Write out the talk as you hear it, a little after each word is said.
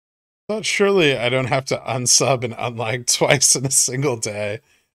But surely I don't have to unsub and unlike twice in a single day.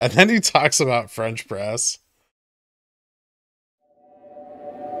 And then he talks about French press.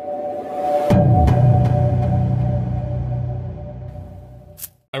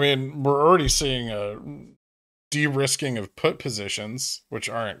 I mean, we're already seeing a de-risking of put positions, which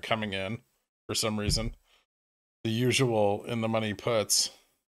aren't coming in for some reason. The usual in the money puts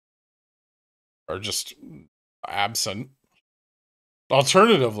are just absent.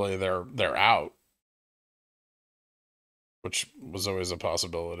 Alternatively, they're out, which was always a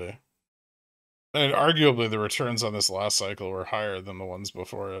possibility. And arguably, the returns on this last cycle were higher than the ones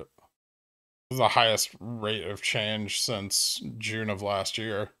before it. It was the highest rate of change since June of last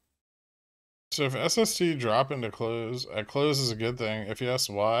year. So if SST drop into close, at close is a good thing. If you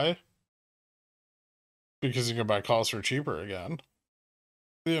ask why, because you can buy calls for cheaper again.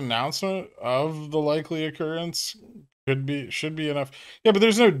 The announcement of the likely occurrence should be enough. Yeah, but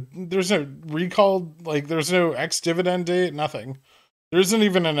there's no recall, like there's no ex-dividend date, nothing. There isn't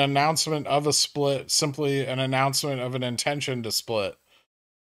even an announcement of a split, simply an announcement of an intention to split.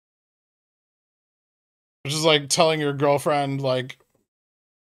 Which is like telling your girlfriend, like,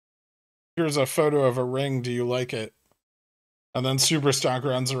 here's a photo of a ring, do you like it? And then Super Stonk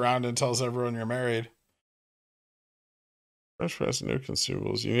runs around and tells everyone you're married. Fresh press, no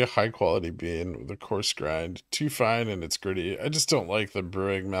consumables. You need a high quality bean with a coarse grind. Too fine and it's gritty. I just don't like the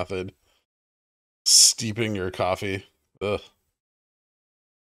brewing method. Steeping your coffee. Ugh.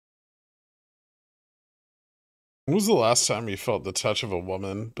 When was the last time you felt the touch of a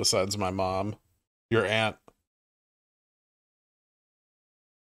woman besides my mom? Your aunt.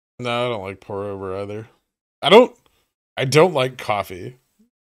 No, I don't like pour over either. I don't like coffee.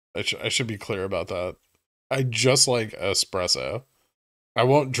 I should be clear about that. I just like espresso. I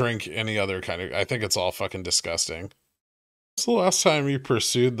won't drink any other kind of... I think it's all fucking disgusting. When's the last time you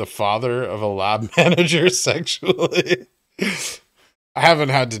pursued the father of a lab manager sexually? I haven't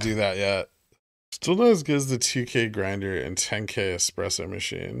had to do that yet. Still not as good as the 2K grinder and 10K espresso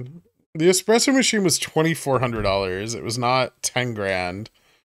machine. The espresso machine was $2,400. It was not 10 grand.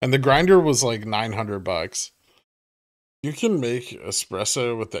 And the grinder was like $900. You can make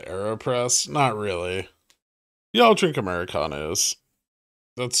espresso with the AeroPress? Not really. Y'all drink Americanos.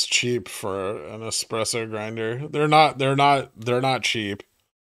 That's cheap for an espresso grinder. They're not cheap.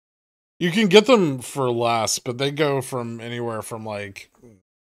 You can get them for less, but they go from anywhere from like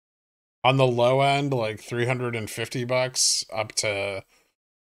on the low end, like $350 up to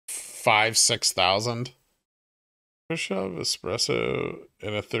 5,000-6,000. I shove espresso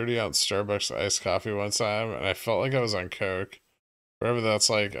in a 30-ounce Starbucks iced coffee one time, and I felt like I was on coke. Whatever that's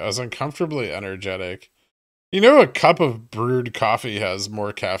like, I was uncomfortably energetic. You know, a cup of brewed coffee has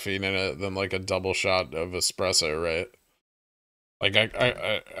more caffeine in it than like a double shot of espresso, right? Like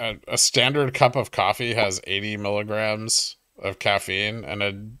a standard cup of coffee has 80 milligrams of caffeine,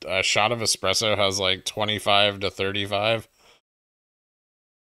 and a shot of espresso has like 25 to 35,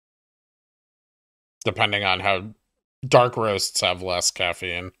 depending on how dark roasts have less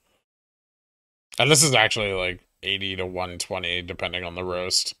caffeine. And this is actually like 80 to 120, depending on the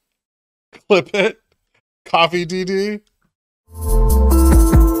roast. Clip it. Coffee DD.